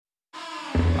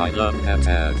I love that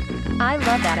ad. I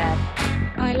love that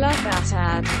ad. I love that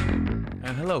ad.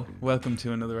 And hello, welcome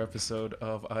to another episode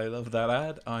of I Love That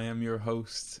Ad. I am your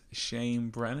host, Shane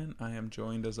Brennan. I am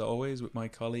joined as always with my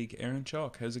colleague Aaron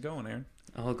Chalk. How's it going, Aaron?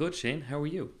 All good, Shane. How are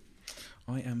you?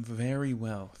 I am very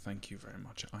well, thank you very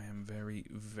much. I am very,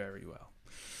 very well.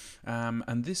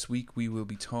 And this week we will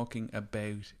be talking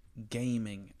about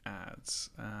gaming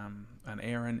ads. And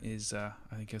Aaron is, I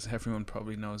think as everyone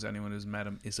probably knows, anyone who's met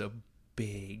him, is a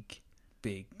big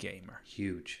gamer.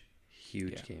 Huge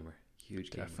gamer.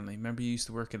 Definitely. Remember you used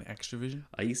to work in Extravision?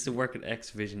 I used to work at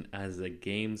Extravision as a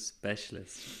game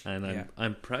specialist, and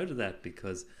I'm proud of that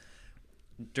because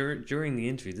during the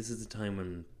interview, this is the time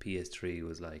when PS3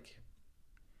 was like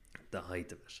the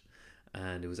height of it,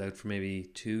 and it was out for maybe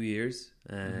 2 years,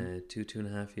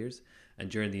 2.5 years. And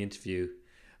during the interview,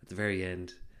 at the very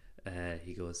end,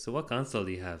 he goes, "So what console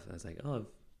do you have?" I was like, "Oh,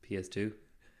 PS2."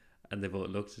 And they both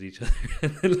looked at each other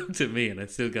and they looked at me, and I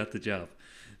still got the job.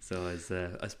 So I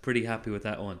was pretty happy with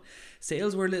that one.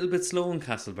 Sales were a little bit slow in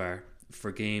Castlebar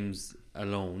for games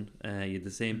alone. You had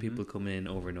the same people coming in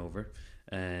over and over.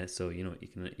 So you don't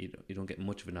get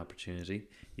much of an opportunity.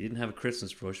 You didn't have a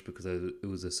Christmas rush because it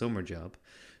was a summer job.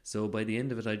 So by the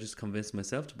end of it, I just convinced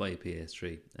myself to buy a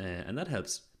PS3, and that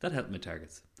helps. That helped my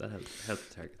targets. That helped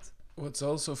the targets. What's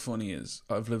also funny is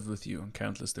I've lived with you on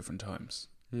countless different times,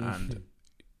 and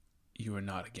you are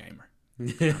not a gamer.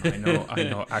 I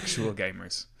know actual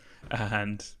gamers,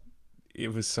 and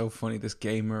it was so funny. This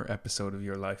gamer episode of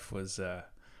your life was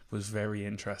very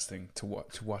interesting to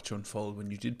watch unfold when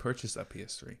you did purchase that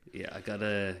PS3. Yeah, I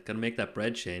gotta make that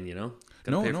bread, Shane. You know,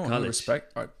 No, I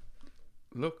respect. I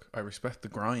respect the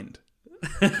grind.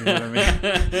 You know what I mean?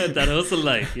 That hustle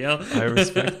life, yeah. I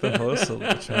respect the hustle.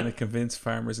 Trying to convince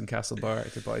farmers in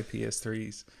Castlebar to buy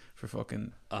PS3s for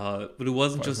fucking. But it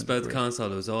wasn't just about the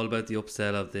console. It was all about the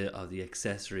upsell of the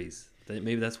accessories.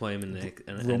 Maybe that's why I'm an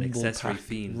accessory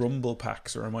fiend. Rumble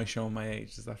packs, or am I showing my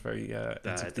age? Is that very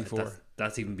N64?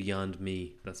 That's even beyond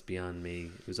me. That's beyond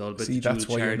me. It was all about the dual that's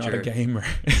why charger, you're not a gamer.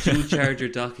 dual charger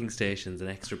docking stations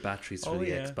and extra batteries for the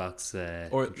Xbox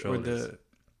controllers. Or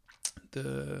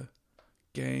the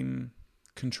game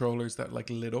controllers that like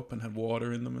lit up and had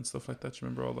water in them and stuff like that. Do you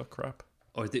remember all that crap?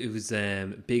 Or it was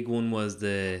big one was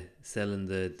selling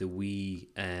the Wii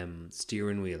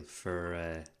steering wheel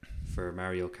for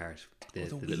Mario Kart. The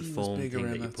little foam thing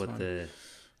that you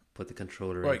put the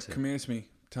controller right, into. Come here to me.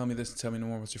 Tell me this and tell me no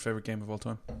more. What's your favourite game of all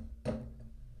time?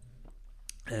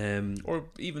 Or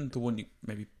even the one you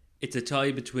maybe... It's a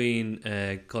tie between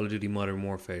Call of Duty Modern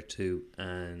Warfare 2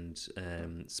 and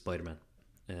Spider-Man.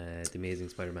 The Amazing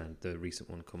Spider-Man, the recent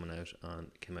one came out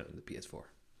on the PS4.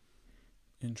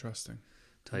 Interesting.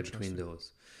 Tie between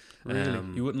those.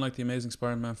 Really? You wouldn't like the Amazing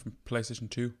Spider-Man from PlayStation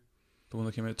 2? The one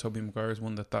that came out, Tobey Maguire's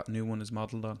one that new one is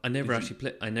modelled on. I never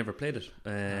played it.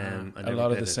 A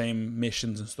lot of the same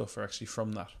missions and stuff are actually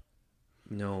from that.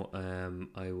 No,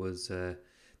 I was that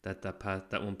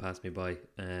one passed me by.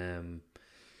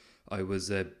 I was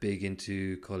big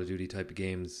into Call of Duty type of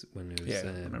games when it was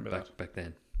back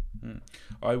then.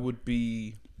 I would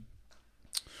be.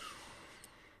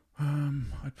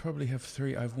 I'd probably have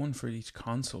three. I've one for each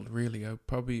console. Really, I'd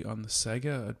probably on the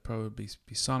Sega. I'd probably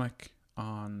be Sonic.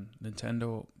 On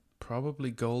Nintendo,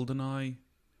 probably GoldenEye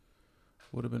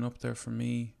would have been up there for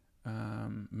me.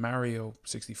 Mario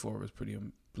 64 was pretty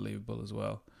unbelievable as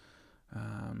well.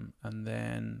 And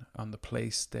then on the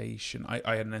PlayStation,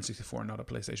 I had an N64, not a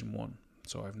PlayStation 1,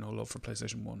 so I have no love for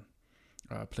PlayStation 1.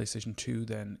 PlayStation 2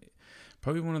 then,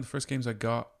 probably one of the first games I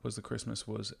got was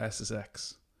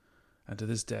SSX. And to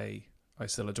this day, I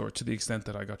still adore it, to the extent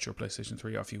that I got your PlayStation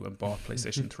 3 off you and bought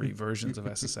PlayStation 3 versions of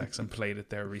SSX and played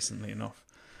it there recently enough.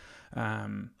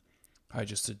 I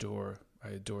just adore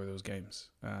those games.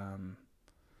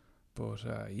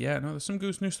 There's some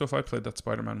goose new stuff. I played that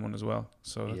Spider-Man one as well,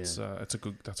 so that's a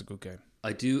good game.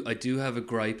 I do have a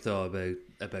gripe though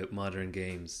about modern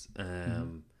games,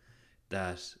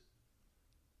 that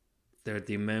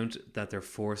the amount that they're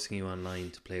forcing you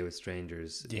online to play with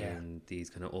strangers in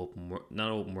these kind of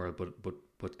not open world,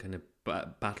 but kind of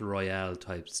battle royale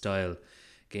type style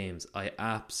games. I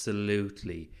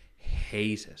absolutely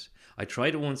hate it. I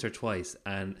tried it once or twice,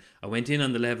 and I went in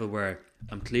on the level where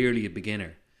I'm clearly a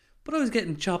beginner, but I was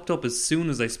getting chopped up as soon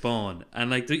as I spawn,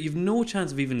 and like you've no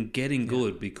chance of even getting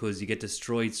good because you get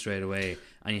destroyed straight away,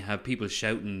 and you have people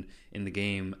shouting in the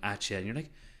game at you, and you're like,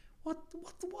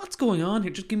 What's going on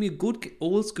here? Just give me a good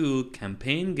old school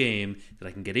campaign game that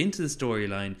I can get into the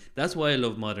storyline. That's why I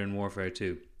love Modern Warfare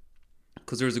 2,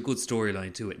 because there was a good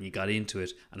storyline to it and you got into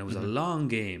it, and it was a long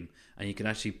game and you could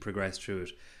actually progress through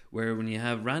it. Where when you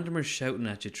have randomers shouting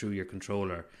at you through your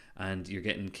controller and you're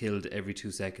getting killed every 2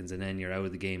 seconds and then you're out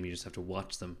of the game, you just have to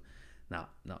watch them. No,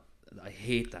 I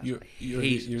hate that. I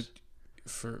hate it.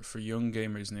 For young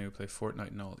gamers now who play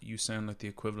Fortnite and all, you sound like the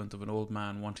equivalent of an old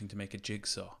man wanting to make a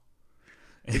jigsaw.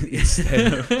 It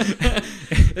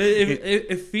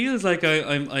feels like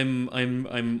I'm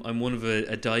one of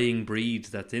a dying breed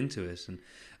that's into it, and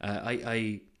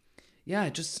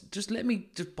just let me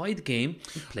just buy the game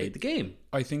and play the game.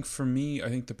 I think for me, I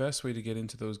think the best way to get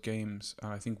into those games,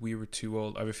 and I think we were too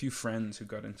old. I have a few friends who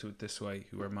got into it this way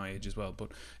who are my age as well,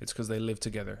 but it's because they lived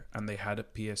together and they had a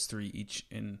PS3 each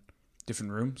in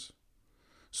different rooms.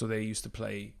 So they used to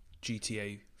play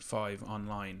GTA 5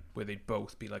 online where they'd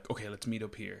both be like, okay, let's meet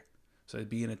up here. So they'd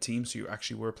be in a team, so you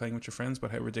actually were playing with your friends.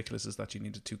 But how ridiculous is that you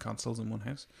needed 2 consoles in one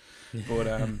house? But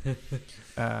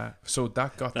so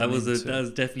that got that was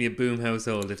definitely a boom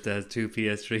household if they had 2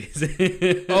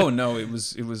 PS3s. Oh no, it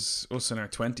was us in our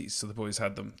 20s, so the boys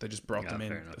had them. They just brought them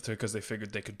in because they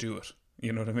figured they could do it.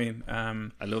 You know what I mean?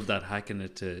 I love that, hacking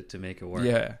it to make it work.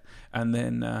 Yeah, and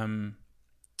then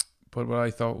but what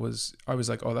I thought was, I was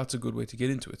like, oh, that's a good way to get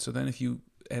into it. So then if you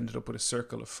ended up with a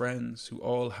circle of friends who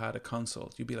all had a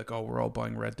console, you'd be like, oh, we're all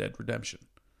buying Red Dead Redemption.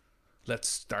 Let's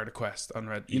start a quest on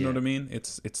Red. You know what I mean?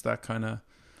 It's that kind of.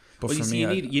 But for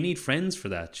me, you need friends for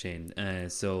that, Shane.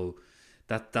 So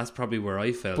that's probably where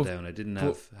I fell down. I didn't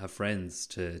have friends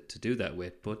to do that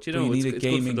with. But you know, it's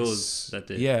good for those that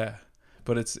did. Yeah.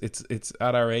 But it's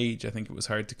at our age, I think it was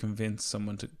hard to convince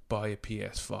someone to buy a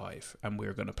PS5 and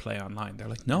we're going to play online. They're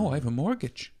like, no, I have a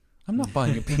mortgage. I'm not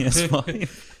buying a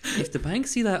PS5. If the bank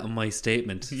see that on my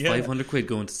statement, 500 quid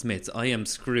going to Smith's, I am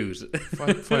screwed.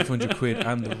 500 quid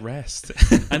and the rest.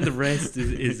 And the rest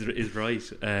is right.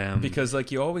 Because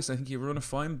like I think you run a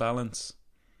fine balance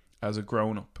as a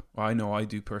grown-up. Well, I know I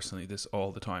do personally this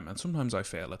all the time, and sometimes I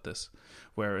fail at this.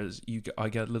 Whereas I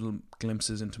get little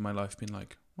glimpses into my life being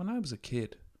like, when I was a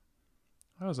kid,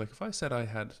 I was like, if I said I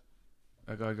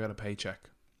got a paycheck,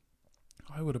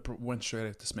 I would have went straight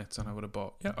out to Smith's and I would have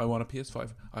bought. Yeah, I want a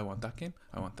PS5. I want that game.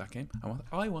 I want that game.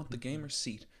 I want the gamer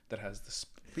seat that has the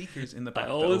speakers in the back. I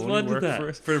always wanted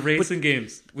that for racing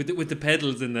games with the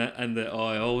pedals and the. Oh,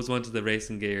 I always wanted the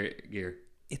racing gear.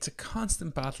 It's a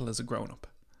constant battle as a grown up,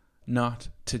 not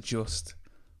to just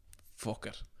fuck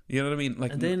it. You know what I mean?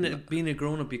 Like, and then being a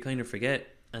grown up, you kind of forget.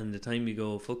 And the time you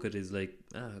go fuck it is like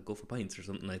go for pints or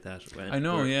something like that. I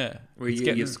know, where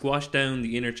you squash down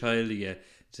the inner child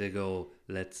to go.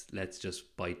 Let's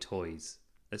just buy toys.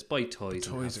 Let's buy toys. Toys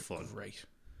and have are fun. Great.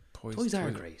 Toys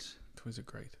are great. Toys are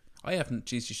great. I haven't.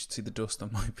 Geez, you should see the dust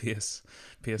on my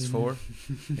PS4.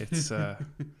 It's a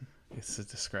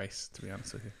disgrace, to be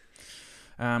honest with you.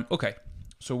 Okay.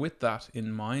 So with that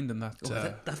in mind, and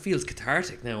that feels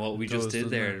cathartic now. What we just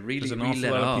did there, really, there's an really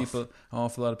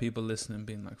awful lot of people listening,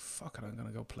 being like, "Fuck it, I'm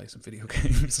gonna go play some video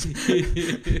games."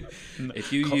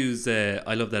 If you use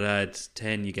I love that ad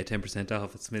 10, you get 10%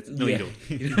 off at Smith. No, you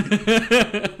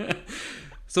don't.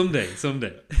 Someday.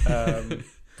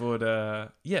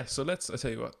 Yeah. So I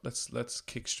tell you what. Let's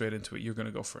kick straight into it. You're gonna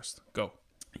go first. Go.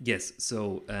 Yes.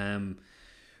 So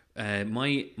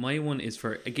my one is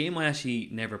for a game I actually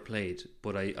never played,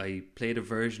 but I played a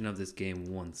version of this game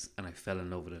once and I fell in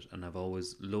love with it, and I've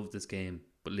always loved this game,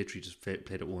 but literally just played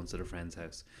it once at a friend's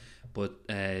house. But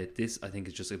this, I think,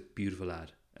 is just a beautiful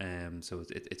ad, so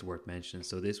it's worth mentioning.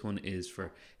 So this one is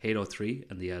for Halo 3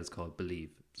 and the ad is called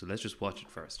Believe. So let's just watch it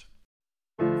first.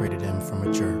 Rated M for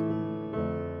mature.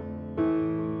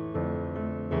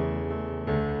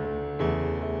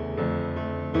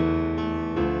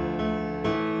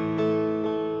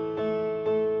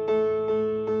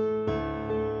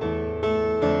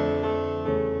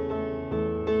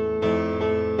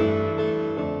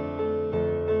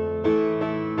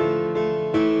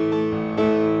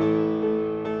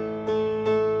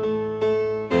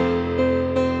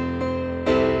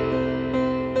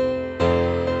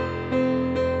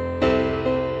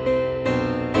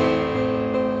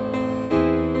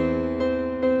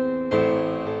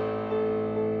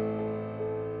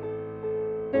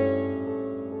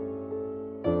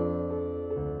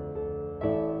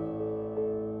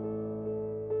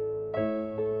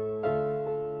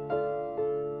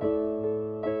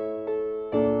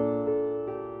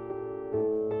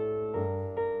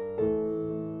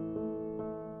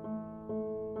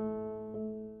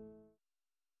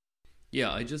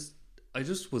 Yeah, I just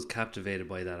was captivated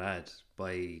by that ad,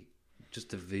 by just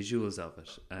the visuals of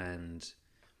it, and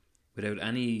without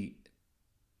any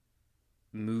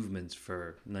movement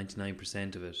for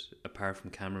 99% of it, apart from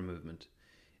camera movement,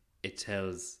 it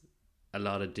tells a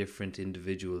lot of different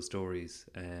individual stories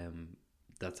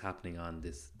that's happening on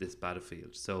this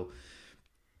battlefield. So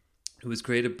it was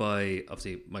created by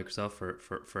obviously Microsoft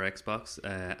for Xbox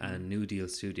and New Deal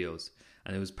Studios,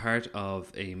 and it was part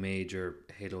of a major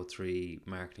Halo 3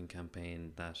 marketing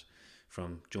campaign that,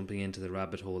 from jumping into the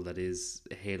rabbit hole that is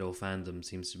Halo fandom,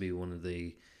 seems to be one of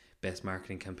the best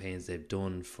marketing campaigns they've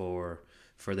done for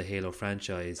the Halo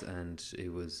franchise. And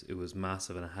it was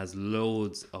massive, and it has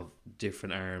loads of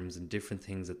different arms and different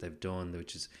things that they've done,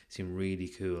 which seem really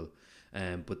cool.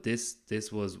 But this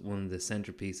was one of the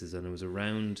centerpieces, and it was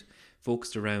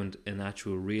focused around an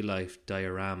actual real life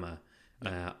diorama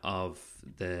of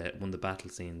one of the battle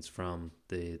scenes from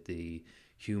the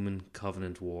Human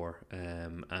Covenant War,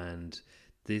 and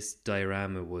this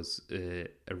diorama was a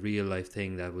real life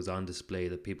thing that was on display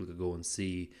that people could go and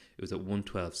see. It was at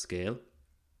 1/12 scale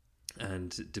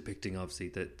and depicting obviously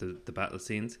the battle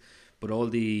scenes, but all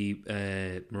the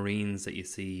Marines that you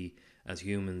see as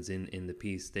humans in the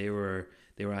piece, they were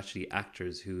actually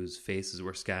actors whose faces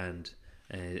were scanned,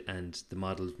 and the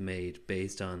models made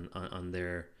based on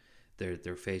their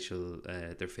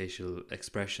facial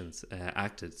expressions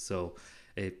acted. So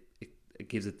it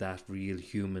gives it that real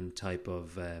human type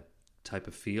of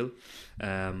feel.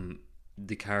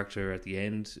 The character at the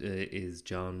end is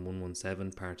John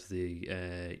 117, part of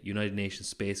the United Nations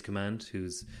Space Command,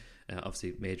 who's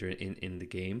obviously major in the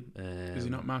game. Is he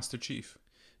not Master Chief?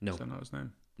 No, is that not his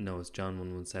name? No, it's John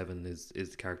 117 is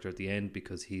the character at the end,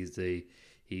 because he's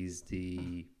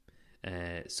the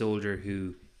soldier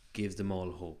who gives them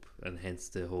all hope, and hence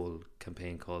the whole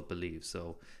campaign called Believe,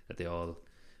 so that they all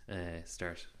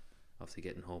start obviously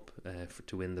getting hope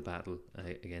to win the battle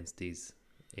against these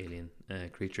alien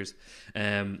creatures.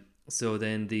 So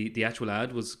then the actual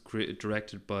ad was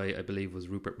directed by, I believe, was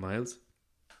Rupert Miles.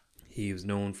 He was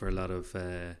known for a lot of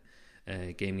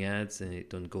gaming ads, and he'd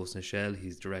done Ghost in the Shell.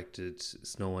 He's directed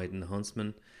Snow White and the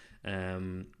Huntsman,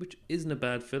 which isn't a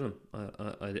bad film.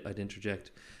 I'd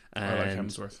interject. I like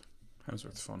Hemsworth.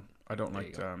 Hemsworth's fun. I don't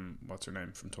like what's her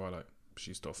name from Twilight.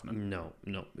 She's tough in it. No,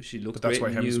 she looks but that's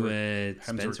great. Why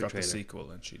Hemsworth got trailer. the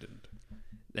sequel and she didn't.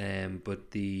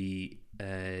 But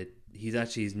he's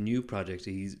actually, his new project,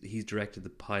 he's directed the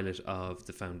pilot of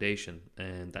The Foundation,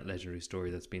 and that legendary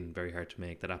story that's been very hard to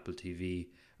make, that Apple TV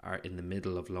are in the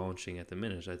middle of launching at the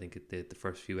minute. I think the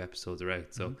first few episodes are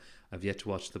out, so I've yet to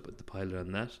watch the pilot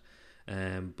on that.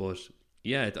 But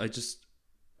yeah,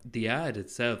 the ad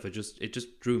itself, it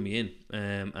just drew me in.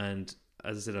 And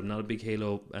as I said, I'm not a big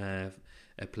Halo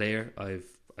player. I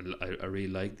really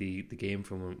like the game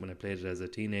from when I played it as a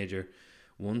teenager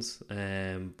once.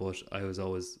 But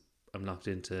I'm locked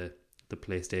into the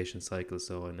PlayStation cycle,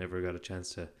 so I never got a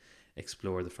chance to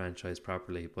explore the franchise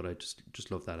properly. But I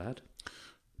just love that ad.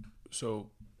 So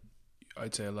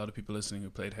I'd say a lot of people listening who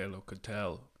played Halo could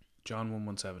tell John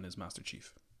 117 is Master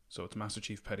Chief. So it's Master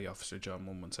Chief Petty Officer John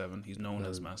 117. He's known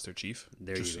as Master Chief.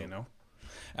 There just you go.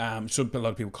 So you know. So a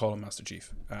lot of people call him Master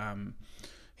Chief.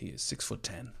 He is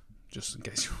 6'10", just in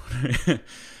case you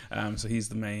want. So he's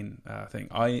the main thing.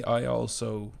 I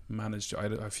also managed. I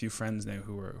had a few friends now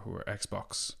who were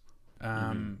Xbox.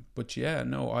 But yeah,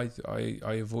 no,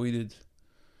 I avoided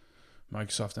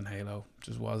Microsoft and Halo.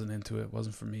 Just wasn't into it.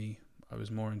 Wasn't for me. I was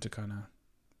more into kind of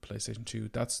PlayStation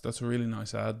 2. That's a really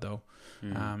nice ad though.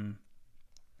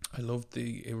 I loved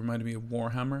it reminded me of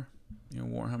Warhammer. You know,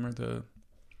 Warhammer, the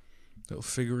little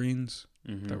figurines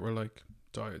that were like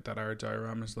that are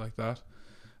dioramas like that.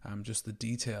 Just the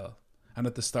detail. And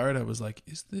at the start I was like,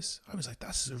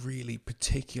 that's a really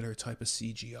particular type of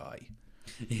CGI.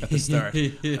 At the start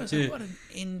I was like, what an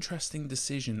interesting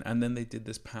decision. And then they did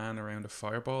this pan around a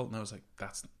fireball, and I was like,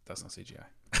 that's not CGI.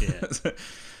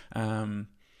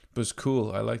 But it's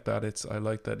cool. I like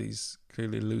that he's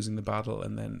clearly losing the battle,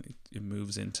 and then it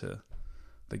moves into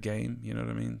the game, you know what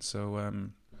I mean? So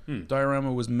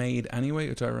diorama was made anyway,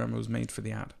 or diorama was made for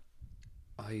the ad?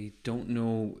 I don't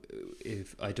know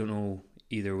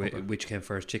either way, which came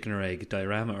first, chicken or egg,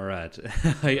 diorama or ad.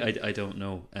 I don't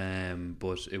know.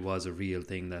 But it was a real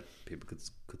thing that people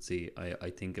could see. I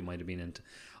think it might have been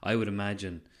I would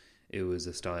imagine it was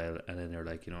a style, and then they're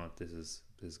like, you know what, this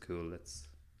is cool, let's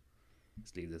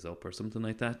leave this up or something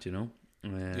like that, you know.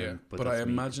 But I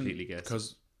imagine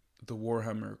because the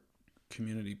Warhammer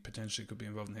community potentially could be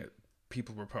involved in it,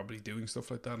 people were probably doing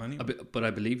stuff like that anyway. But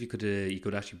I believe you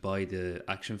could actually buy the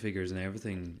action figures and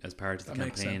everything as part of the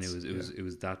campaign. It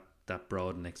was that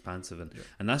broad and expansive,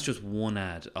 and that's just one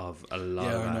ad of a lot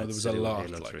of ads. Yeah, I know, there was a lot.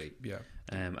 Halo 3. Yeah.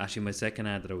 Actually, my second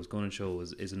ad that I was going to show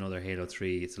is another Halo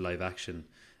 3. It's a live action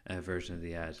version of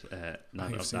the ad,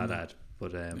 not of that ad,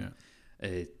 but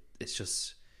it's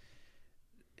just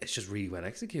it's just really well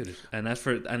executed, and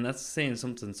that's saying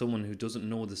something. Someone who doesn't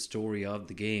know the story of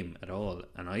the game at all,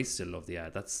 and I still love the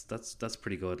ad. That's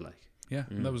pretty good. Like, yeah,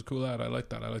 that was a cool ad. I like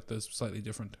that. I like this slightly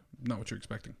different, not what you're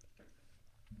expecting.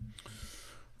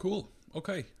 Cool.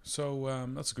 Okay, so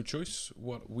that's a good choice.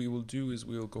 What we will do is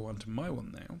we'll go on to my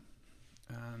one now,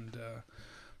 and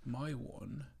my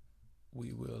one,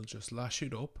 we will just lash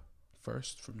it up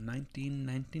first from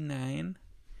 1999,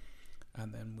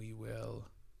 and then we will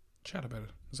chat about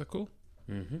it. Is that cool?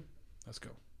 Mm-hmm. Let's go.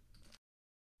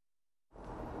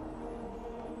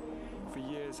 For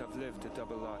years I've lived a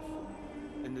double life.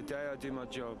 In the day I do my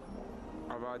job,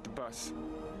 I ride the bus,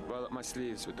 roll up my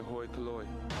sleeves with the hoi polloi.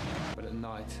 But at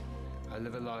night, I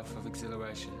live a life of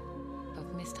exhilaration.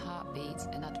 Of missed heartbeats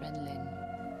and adrenaline.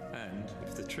 And,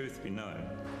 if the truth be known,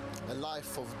 a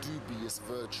life of dubious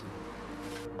virtue.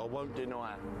 I won't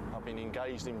deny I've been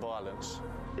engaged in violence,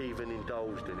 even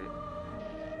indulged in it.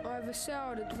 I've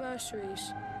assailed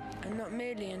adversaries, and not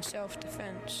merely in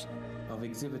self-defence. I've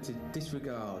exhibited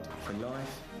disregard for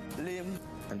life, limb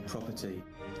and property.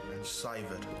 And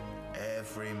savoured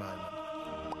every moment.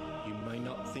 You may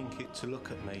not think it to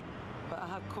look at me, but I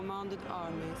have commanded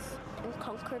armies and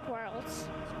conquered worlds.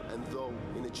 And though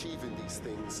in achieving these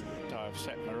things, I have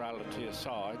set morality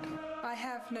aside, I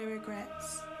have no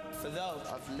regrets. For though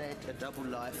I've led a double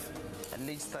life, at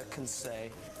least I can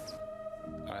say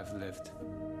I've lived.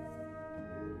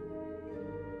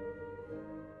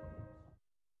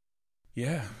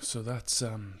 Yeah, so that's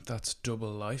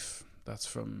Double Life. That's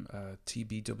from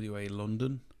TBWA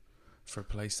London for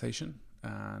PlayStation,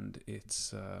 and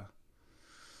it's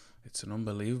an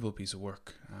unbelievable piece of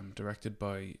work. Directed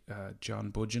by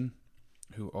John Budgeon,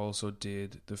 who also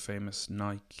did the famous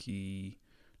Nike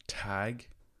Tag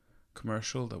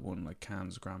commercial that won like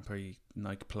Cannes Grand Prix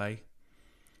Nike Play,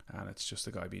 and it's just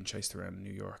a guy being chased around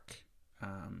New York,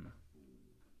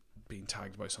 being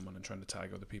tagged by someone and trying to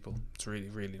tag other people. It's a really,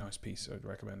 really nice piece. I'd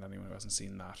recommend anyone who hasn't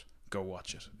seen that, go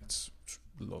watch it. It's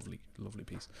lovely, lovely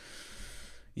piece.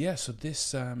 Yeah, so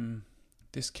this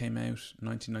came out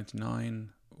 1999.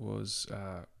 Was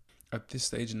at this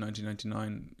stage in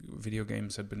 1999, video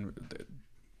games had been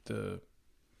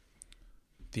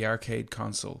the arcade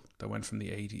console that went from the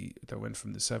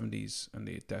 70s and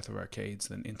the death of arcades,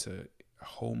 then into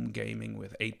home gaming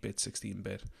with 8-bit,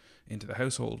 16-bit into the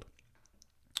household,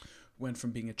 went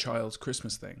from being a child's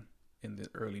Christmas thing in the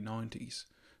early 90s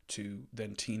to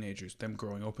then teenagers, them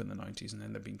growing up in the 90s, and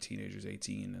then there being teenagers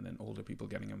 18 and then older people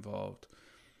getting involved,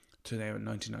 to now in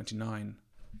 1999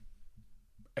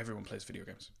 everyone plays video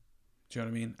games. Do you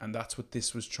know what I mean? And that's what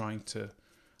this was trying to,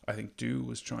 I think,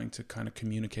 was trying to kind of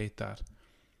communicate that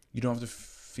you don't have to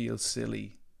feel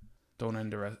silly. Don't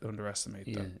underestimate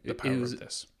the power of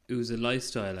this. It was a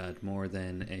lifestyle ad more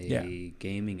than a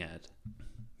gaming ad.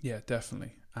 Yeah,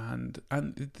 definitely. And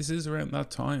this is around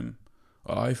that time.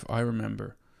 I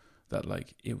remember that,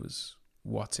 like, it was,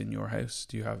 what's in your house?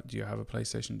 Do you have a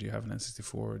PlayStation? Do you have an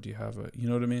N64? Or do you have a, you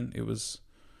know what I mean? It was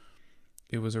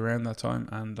around that time,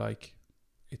 and like,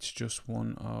 it's just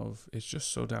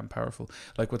so damn powerful.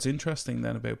 Like, what's interesting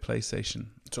then about PlayStation,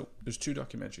 so there's 2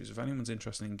 documentaries. If anyone's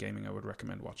interested in gaming, I would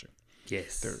recommend watching.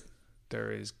 Yes.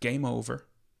 There is Game Over,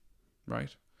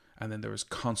 right? And then there is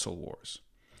Console Wars.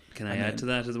 Can I add to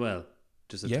that as well?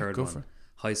 Just a third one. For it.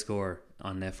 High Score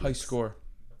on Netflix. High Score.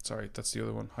 Sorry, that's the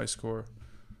other one. High Score.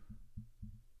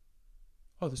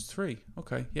 Oh, there's 3.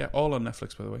 Okay. Yeah, all on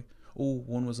Netflix, by the way. Oh,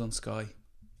 one was on Sky.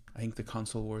 I think the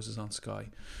Console Wars is on Sky.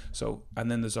 So, and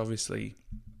then there's obviously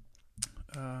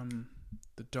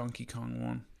the Donkey Kong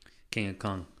one. King of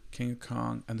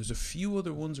Kong. And there's a few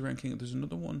other ones around King. There's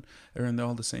another one around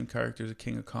all the same characters of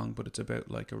King of Kong, but it's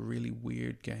about like a really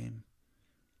weird game.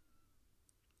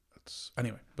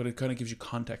 Anyway, but it kind of gives you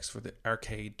context for the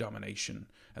arcade domination,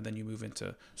 and then you move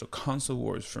into, so Console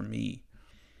Wars for me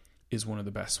is one of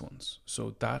the best ones.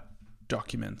 So that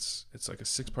documents, it's like a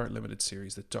 6-part limited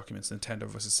series that documents Nintendo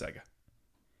versus Sega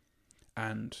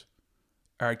and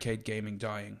arcade gaming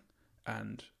dying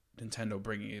and Nintendo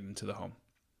bringing it into the home.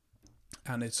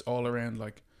 And it's all around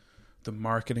like the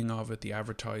marketing of it, the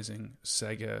advertising,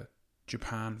 Sega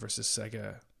Japan versus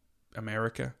Sega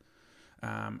America,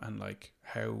 and like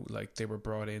how like they were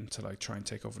brought in to like try and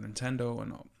take over Nintendo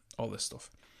and all this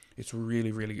stuff. It's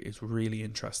really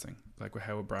interesting, like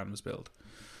how a brand was built.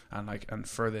 And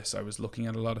for this, I was looking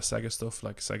at a lot of Sega stuff,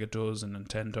 like Sega does and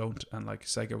Nintendo don't, and like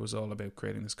Sega was all about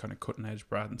creating this kind of cutting edge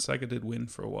brand, and Sega did win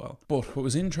for a while. But what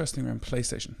was interesting around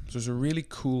PlayStation, there's a really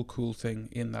cool thing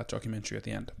in that documentary at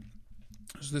the end.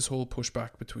 There's this whole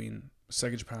pushback between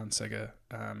Sega Japan, Sega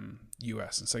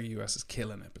US, and Sega US is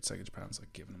killing it, but Sega Japan's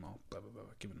like giving them all blah blah blah,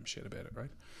 giving them shit about it,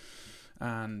 right?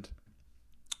 And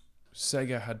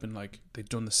Sega had been like, they'd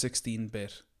done the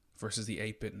 16-bit versus the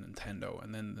 8-bit Nintendo,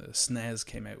 and then the SNES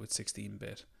came out with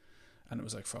 16-bit, and it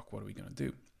was like, fuck, what are we going to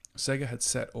do? Sega had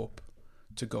set up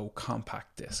to go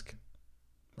compact disc,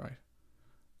 right?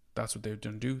 That's what they were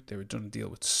going to do. They were going to deal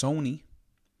with Sony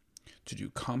to do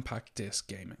compact disc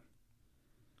gaming.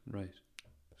 Right.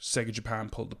 Sega Japan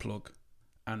pulled the plug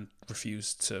and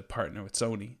refused to partner with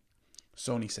Sony.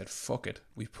 Sony said, fuck it,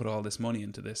 we've put all this money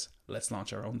into this, let's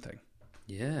launch our own thing.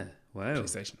 Yeah, wow.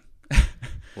 PlayStation.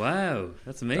 Wow,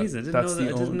 that's amazing. I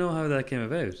didn't know how that came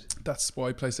about. That's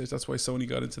why PlayStation. That's why Sony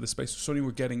got into the space. Sony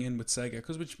were getting in with Sega,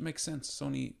 which makes sense.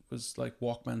 Sony was like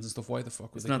Walkmans and stuff. Why the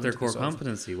fuck was it's not their core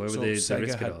competency? Why would they risk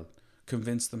it all?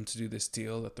 Convinced them to do this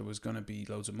deal, that there was going to be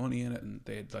loads of money in it, and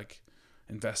they had like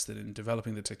invested in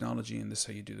developing the technology, and this is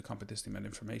how you do the compact disc, the amount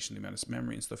of information, the amount of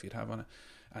memory and stuff you'd have on it.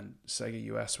 And Sega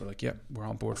US were like, yeah, we're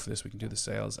on board for this, we can do the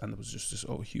sales. And there was just this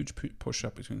huge push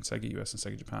up between Sega US and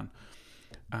Sega Japan.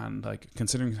 And like,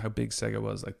 considering how big Sega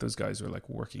was, like those guys were like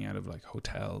working out of like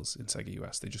hotels in Sega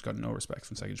US. They just got no respect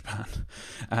from Sega Japan.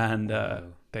 And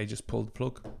they just pulled the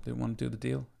plug. They didn't want to do the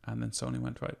deal. And then Sony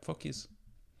went, right, fuck yous.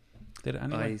 Did it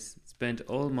anyway. I spent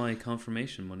all my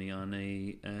confirmation money on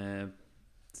a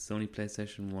Sony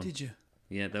PlayStation 1. Did you?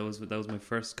 Yeah, that was my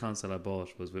first console I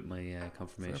bought, was with my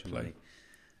confirmation money.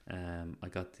 I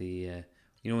got the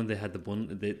when they had the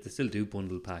bundle, they still do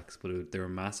bundle packs, but they were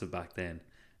massive back then.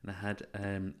 And I had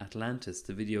Atlantis,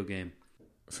 the video game.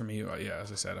 For me,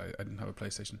 as I said, I didn't have a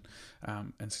PlayStation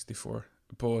N64,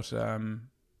 but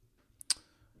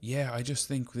I just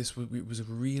think it was a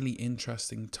really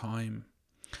interesting time.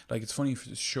 Like, it's funny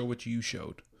to show what you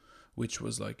showed, which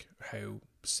was like how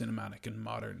cinematic and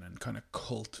modern and kind of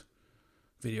cult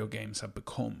video games have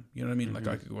become. You know what I mean? Mm-hmm. Like,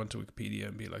 I could go onto Wikipedia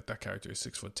and be like, that character is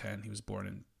 6'10", he was born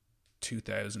in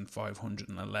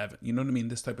 2511. You know what I mean?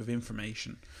 This type of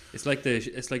information. It's like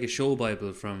a show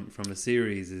bible from a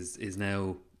series is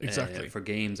now exactly for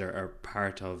games are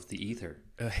part of the ether.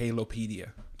 A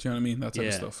Halopedia. Do you know what I mean? That type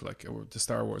of stuff. Like, or the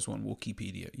Star Wars one,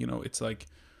 Wikipedia. You know, it's like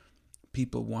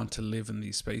people want to live in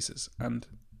these spaces. And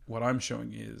what I'm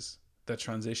showing is the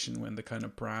transition when the kind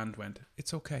of brand went,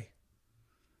 it's okay.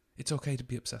 It's okay to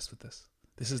be obsessed with this.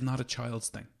 This is not a child's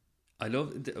thing.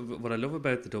 What I love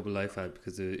about the Double Life ad,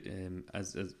 because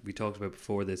as we talked about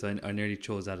before this, I nearly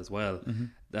chose that as well. Mm-hmm.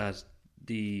 That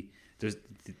the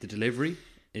delivery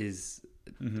is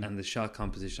and the shot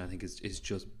composition, I think, is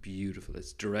just beautiful.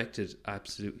 It's directed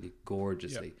absolutely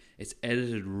gorgeously. Yep. It's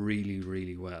edited really,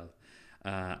 really well,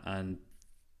 and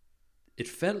it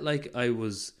felt like I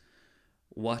was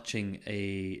watching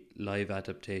a live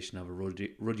adaptation of a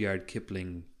Rudyard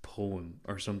Kipling poem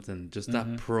or something. Just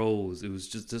that prose, it was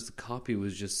just the copy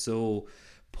was just so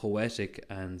poetic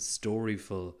and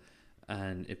storyful,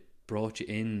 and it brought you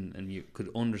in, and you could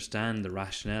understand the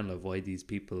rationale of why these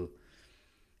people,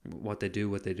 what they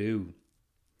do.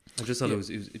 I just thought it was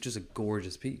just a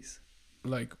gorgeous piece.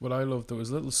 Like, what I loved, there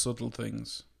was little subtle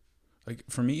things. Like,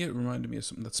 for me, it reminded me of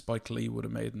something that Spike Lee would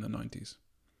have made in the 90s.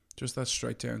 Just that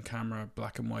straight down camera,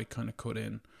 black and white kind of cut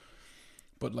in.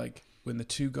 But like, when the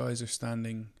two guys are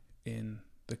standing in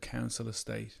the council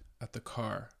estate at the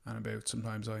car, and about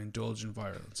sometimes I indulge in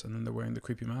violence, and then they're wearing the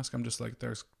creepy mask, I'm just like,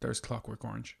 there's Clockwork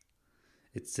Orange.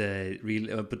 It's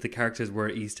real, but the characters were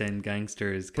East End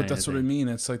gangsters. But that's what I mean.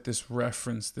 It's like this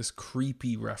reference, this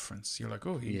creepy reference. You're like,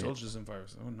 oh, he indulges in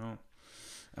violence. Oh no,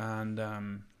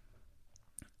 and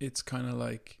it's kind of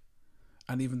like,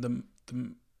 and even the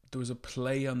there was a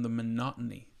play on the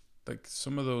monotony. Like,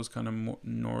 some of those kind of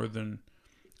northern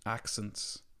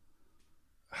accents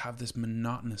have this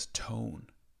monotonous tone.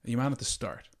 The man at the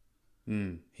start,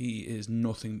 he is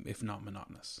nothing if not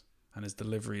monotonous, and his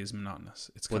delivery is monotonous.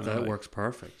 It's kind that works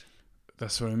perfect.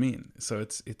 That's what I mean. So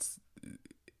it's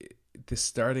this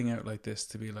starting out like this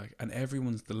to be like, and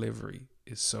everyone's delivery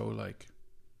is so like,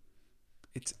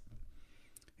 it's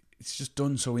just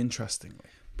done so interestingly.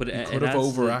 But you could have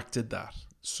overacted that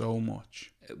so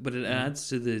much. But it adds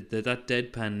to that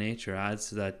deadpan nature, adds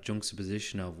to that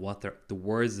juxtaposition of what the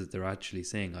words that they're actually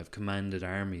saying. I've commanded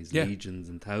armies, legions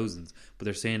and thousands, but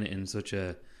they're saying it in such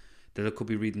a, that it could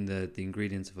be reading the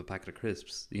ingredients of a packet of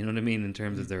crisps. You know what I mean? In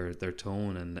terms of their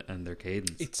tone and their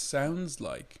cadence. It sounds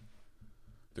like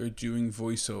they're doing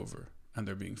voiceover and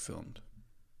they're being filmed.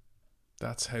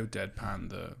 That's how deadpan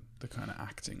the kind of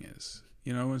acting is.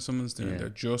 You know, when someone's doing, they're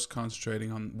just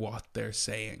concentrating on what they're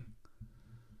saying,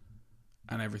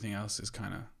 and everything else is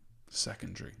kind of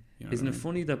secondary. You know, isn't it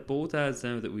funny that both ads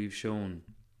now that we've shown,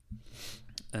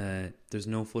 there's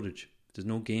no footage, there's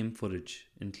no game footage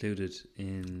included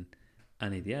in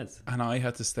any of the ads. And I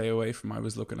had to stay away from. I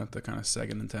was looking at the kind of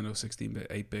Sega, Nintendo 16-bit,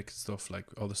 8-bit stuff, like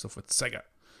all the stuff with Sega,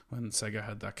 when Sega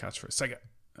had that catchphrase, Sega,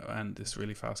 and this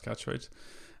really fast catchphrase,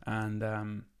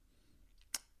 and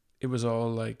it was all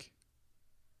like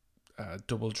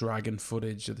Double Dragon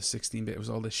footage of the 16-bit. It was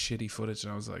all this shitty footage,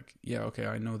 and I was like, yeah, okay,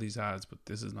 I know these ads, but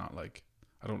this is not like,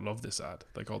 I don't love this ad.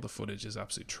 Like, all the footage is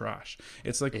absolute trash.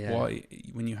 It's like why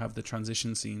when you have the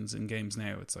transition scenes in games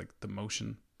now, it's like the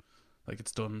motion, like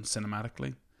it's done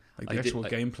cinematically. Like the actual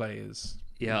gameplay is.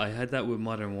 Yeah, I had that with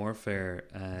Modern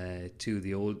Warfare 2,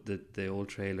 the old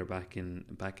trailer back in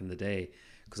the day,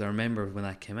 because I remember when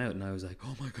that came out, and I was like,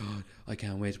 oh my god, I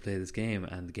can't wait to play this game,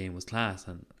 and the game was class,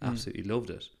 and absolutely loved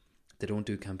it. They don't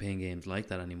do campaign games like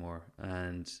that anymore,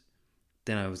 and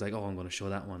then I was like, oh, I'm going to show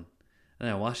that one, and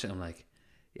then I watched it, and I'm like,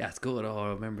 yeah, it's good. Oh, I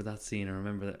remember that scene. I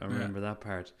remember that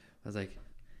part. I was like,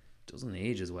 it doesn't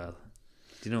age as well.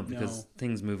 Do you know? Because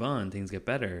things move on, things get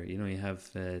better. You know, you have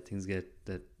things get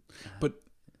that. But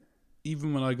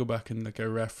even when I go back and like I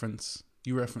reference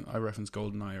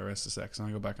GoldenEye or SSX, and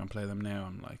I go back and play them now,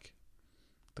 I'm like,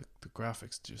 the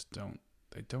graphics just don't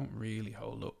really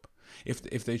hold up. If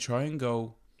you're trying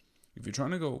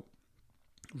to go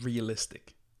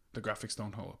realistic, the graphics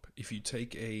don't hold up. If you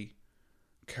take a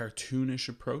cartoonish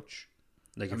approach,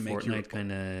 like a Fortnite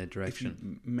kind of direction, if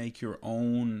you make your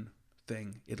own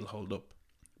thing, it'll hold up,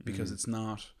 because it's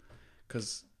not,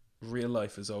 because real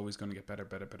life is always going to get better.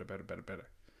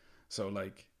 So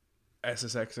like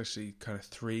SSX actually kind of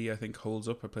 3 I think holds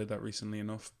up. I played that recently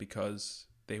enough because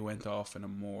they went off in a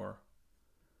more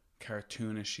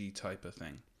cartoonishy type of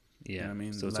thing. Yeah, you know what I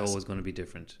mean, so it's always going to be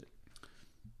different.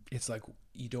 It's like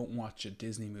you don't watch a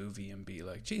Disney movie and be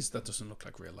like, geez, that doesn't look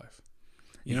like real life.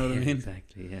 You know what I mean?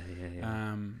 Exactly.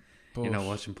 Yeah. But you're not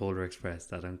watching Polar Express,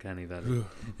 that uncanny valley.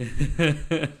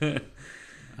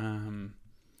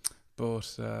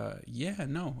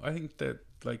 I think that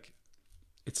like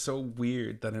it's so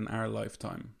weird that in our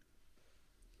lifetime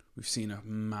we've seen a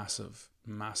massive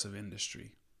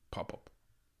industry pop up,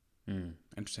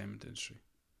 entertainment industry.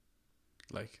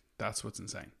 Like that's what's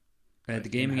insane. The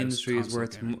gaming industry is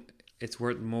worth it's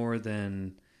worth more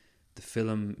than the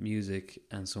film, music,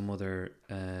 and some other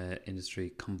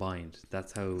industry combined.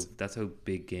 That's how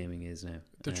big gaming is now.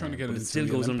 They're trying to get it into it still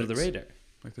the goes Olympics. under the radar.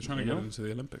 Like they're trying to get it into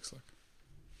the Olympics. Like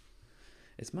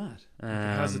it's mad. It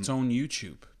has its own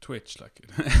YouTube, Twitch. Like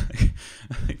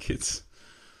it's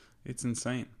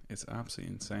insane. It's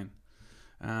absolutely insane.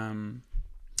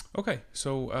 Okay,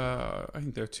 so I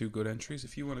think there are 2 good entries.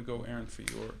 If you want to go, Aaron, for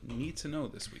your need to know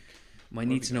this week. My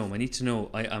need to know.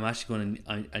 I'm actually going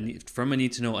to. I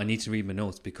need to read my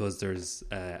notes because there's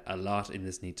a lot in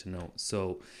this need to know.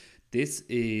 So this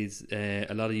is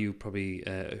a lot of you probably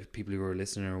people who are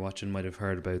listening or watching might have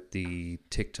heard about the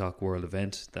TikTok World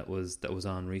event that was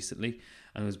on recently,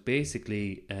 and it was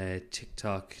basically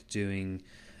TikTok doing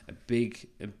a big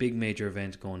major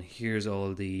event. Going, here's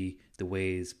all the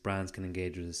ways brands can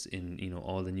engage with us in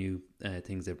all the new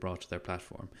things they've brought to their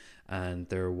platform, and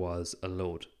there was a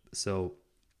load. So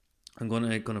I'm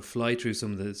gonna fly through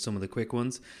some of the quick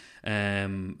ones.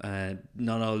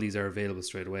 Not all these are available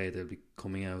straight away. They'll be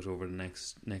coming out over the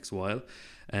next while.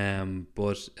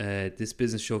 But this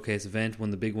business showcase event, one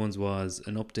of the big ones was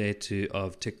an update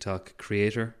of TikTok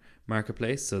Creator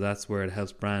Marketplace. So that's where it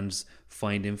helps brands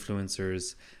find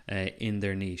influencers in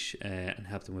their niche and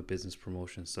help them with business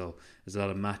promotion. So there's a lot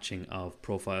of matching of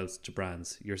profiles to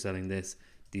brands. You're selling this.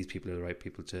 These people are the right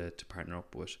people to partner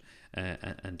up with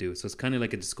and do it. So it's kind of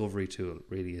like a discovery tool,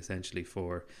 really, essentially,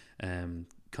 for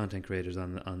content creators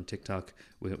on TikTok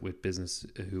with business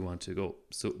who want to go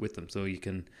with them. So you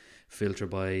can filter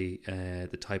by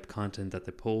the type of content that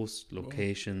they post,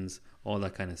 locations, all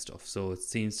that kind of stuff. So it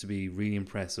seems to be really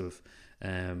impressive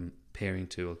pairing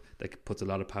tool that puts a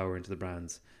lot of power into the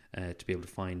brands to be able to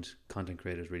find content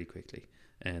creators really quickly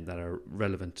and that are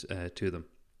relevant to them.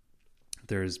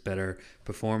 There's better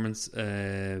performance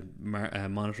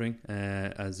monitoring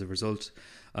as a result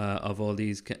of all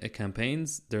these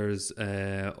campaigns. There's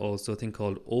also a thing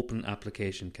called open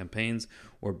application campaigns,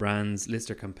 where brands list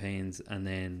their campaigns and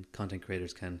then content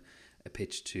creators can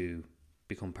pitch to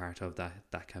become part of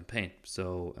that campaign.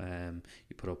 So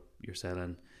you put up, you're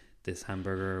selling this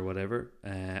hamburger or whatever,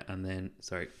 and then,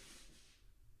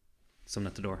 someone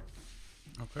at the door.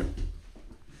 Okay.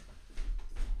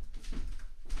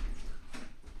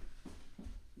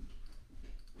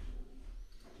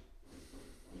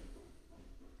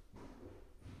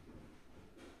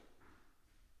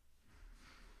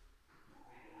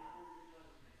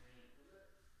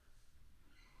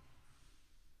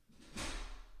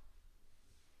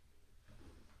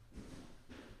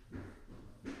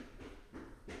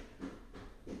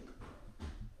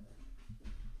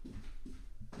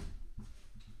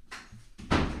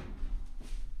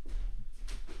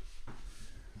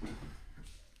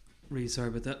 Really sorry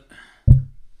about that.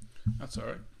 That's all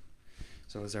right.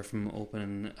 So is that from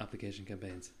open application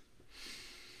campaigns?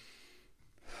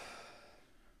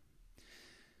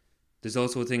 There's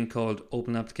also a thing called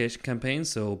open application campaigns.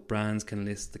 So brands can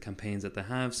list the campaigns that they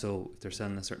have. So if they're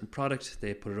selling a certain product,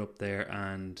 they put it up there,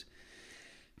 and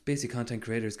basically content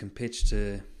creators can pitch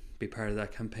to be part of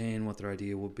that campaign, what their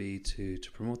idea would be to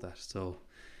promote that. So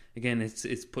again,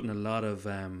 it's putting a lot of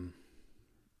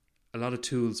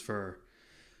tools for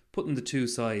putting the two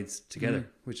sides together,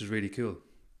 which is really cool.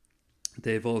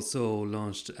 They've also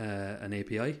launched an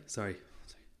API. Sorry.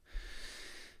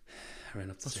 I ran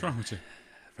up the What's stairs. wrong with you?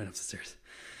 I ran up the stairs.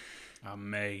 Oh,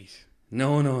 mate.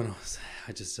 No.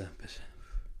 I just bit.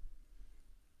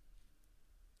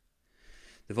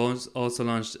 They've also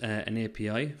launched an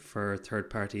API for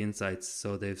third-party insights.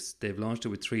 So they've launched it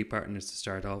with 3 partners to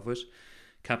start off with: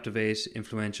 Captivate,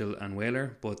 Influential, and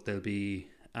Whaler. But they'll be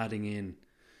adding in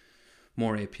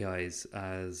more APIs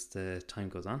as the time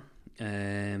goes on.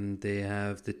 They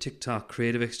have the TikTok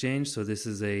Creative Exchange. So this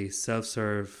is a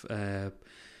self-serve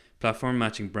platform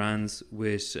matching brands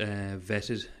with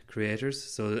vetted creators.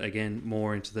 So again,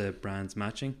 more into the brands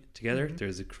matching together.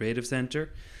 There's a creative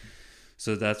center.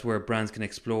 So that's where brands can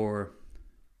explore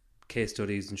case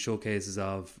studies and showcases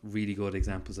of really good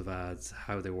examples of ads,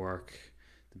 how they work,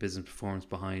 the business performance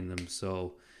behind them.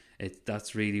 So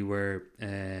that's really where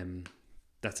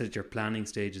that's at your planning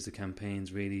stages of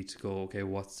campaigns, really, to go, okay,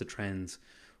 what's the trends,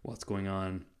 what's going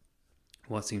on,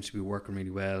 what seems to be working really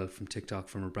well from TikTok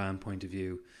from a brand point of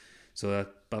view. So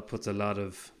that puts a lot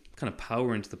of kind of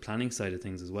power into the planning side of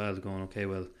things as well, going, okay,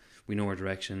 well, we know our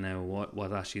direction now,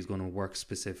 what actually is going to work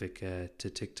specific to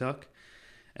TikTok.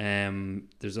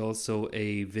 There's also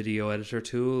a video editor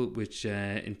tool which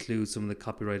includes some of the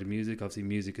copyrighted music. Obviously,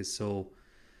 music is so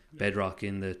bedrock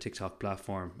in the TikTok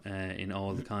platform, in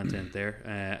all the content there,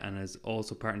 and has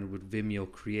also partnered with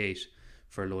Vimeo Create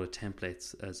for a load of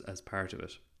templates as part of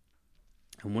it.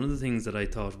 And one of the things that I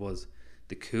thought was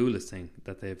the coolest thing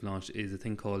that they've launched is a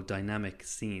thing called Dynamic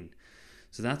Scene.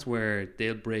 So that's where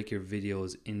they'll break your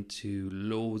videos into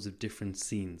loads of different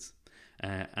scenes,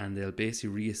 and they'll basically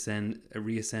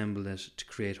reassemble it to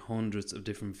create hundreds of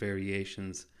different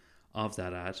variations of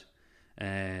that ad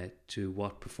to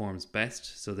what performs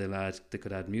best. So they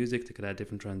could add music, they could add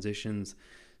different transitions.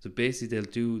 So basically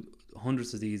they'll do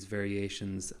hundreds of these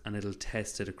variations, and it'll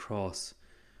test it across,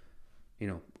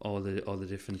 all the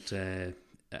different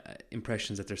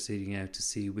impressions that they're seeding out to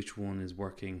see which one is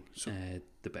working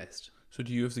the best. So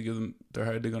do you have to give them, how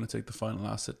are they going to take the final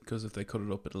asset? Because if they cut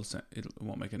it up, it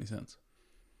won't make any sense.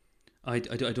 I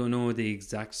don't know the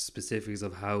exact specifics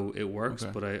of how it works,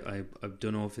 but I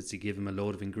don't know if it's to give them a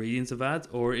load of ingredients of ads,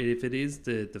 or if it is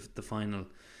the final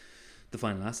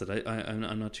asset.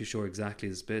 I'm not too sure exactly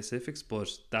the specifics, but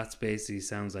that's basically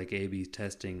sounds like A/B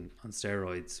testing on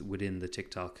steroids within the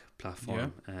TikTok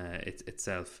platform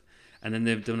itself. And then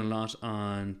they've done a lot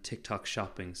on TikTok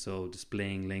shopping, so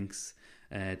displaying links,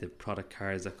 the product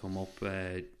cards that come up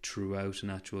throughout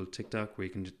an actual TikTok where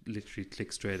you can just literally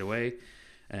click straight away.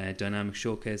 Dynamic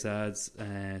showcase ads,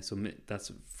 so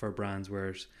that's for brands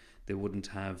where they wouldn't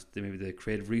have maybe the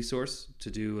creative resource to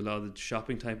do a lot of the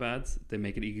shopping type ads. They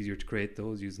make it easier to create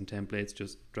those using templates,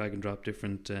 just drag and drop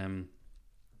different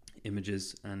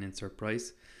images and insert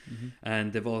price.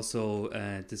 And they've also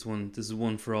this is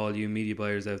one for all you media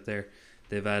buyers out there.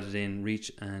 They've added in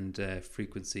reach and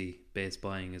frequency based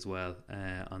buying as well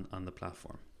on the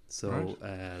platform. So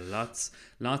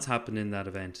lots happened in that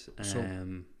event,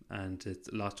 and it's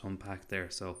a lot to unpack there.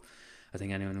 So I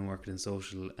think anyone who working in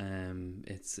social,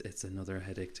 it's another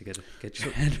headache to get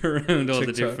your head around all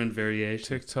the different variations.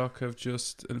 TikTok have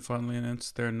just finally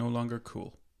announced they're no longer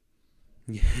cool.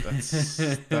 Yeah.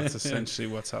 That's essentially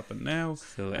what's happened now.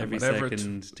 So every whatever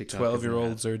TikTok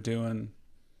 12-year-olds are doing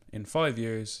in 5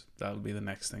 years, that'll be the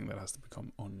next thing that has to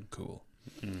become uncool.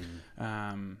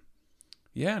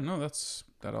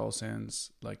 That all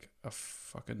sounds like a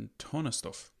fucking ton of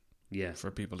stuff. Yeah,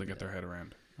 for people to get their head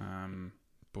around.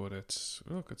 But it's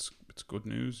good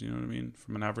news, you know what I mean?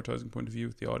 From an advertising point of view,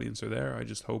 if the audience are there, I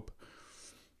just hope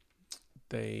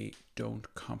they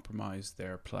don't compromise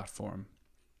their platform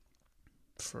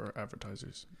for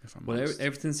advertisers. If I'm honest.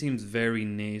 Everything seems very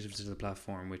native to the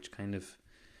platform, which kind of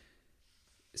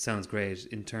sounds great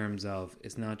in terms of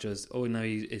it's not just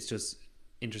it's just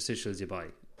interstitials you buy.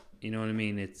 You know what I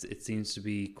mean? It seems to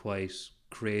be quite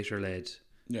creator led.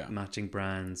 Yeah. Matching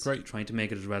brands, trying to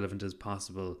make it as relevant as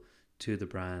possible to the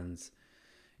brands,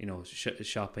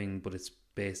 shopping, but it's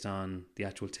based on the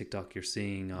actual TikTok you're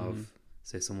seeing of,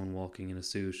 say, someone walking in a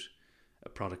suit a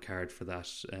product card for that.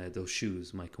 Those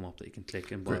shoes might come up that you can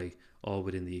click and buy all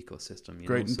within the ecosystem.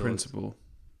 Great in principle,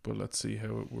 but let's see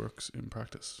how it works in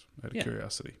practice out of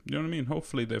curiosity. You know what I mean?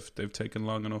 Hopefully they've taken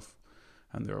long enough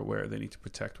and they're aware they need to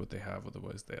protect what they have,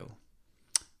 otherwise they'll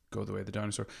go the way of the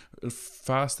dinosaur.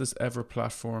 Fastest ever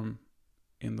platform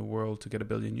in the world to get 1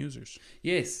 billion users.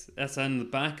 Yes, that's on the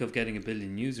back of getting 1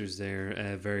 billion users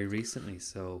there very recently.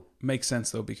 So makes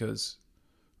sense though, because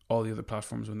all the other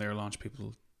platforms when they were launched,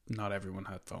 not everyone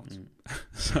had phones.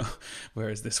 So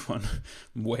whereas this one,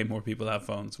 way more people have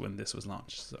phones when this was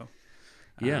launched. So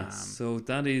so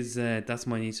that's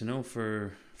my need to know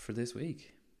for this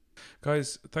week.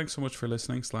 Guys, thanks so much for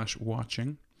listening /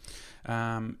 watching.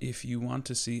 If you want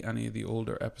to see any of the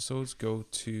older episodes, go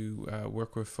to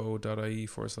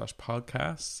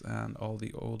workwithfo.ie/podcasts, and all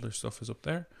the older stuff is up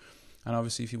there. And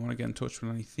obviously, if you want to get in touch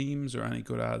with any themes or any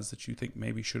good ads that you think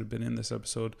maybe should have been in this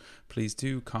episode, please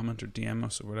do comment or DM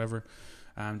us or whatever.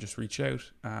 Just reach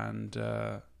out. And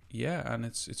and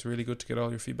it's really good to get all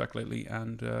your feedback lately,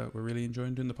 and we're really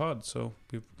enjoying doing the pod. So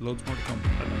we've loads more to come.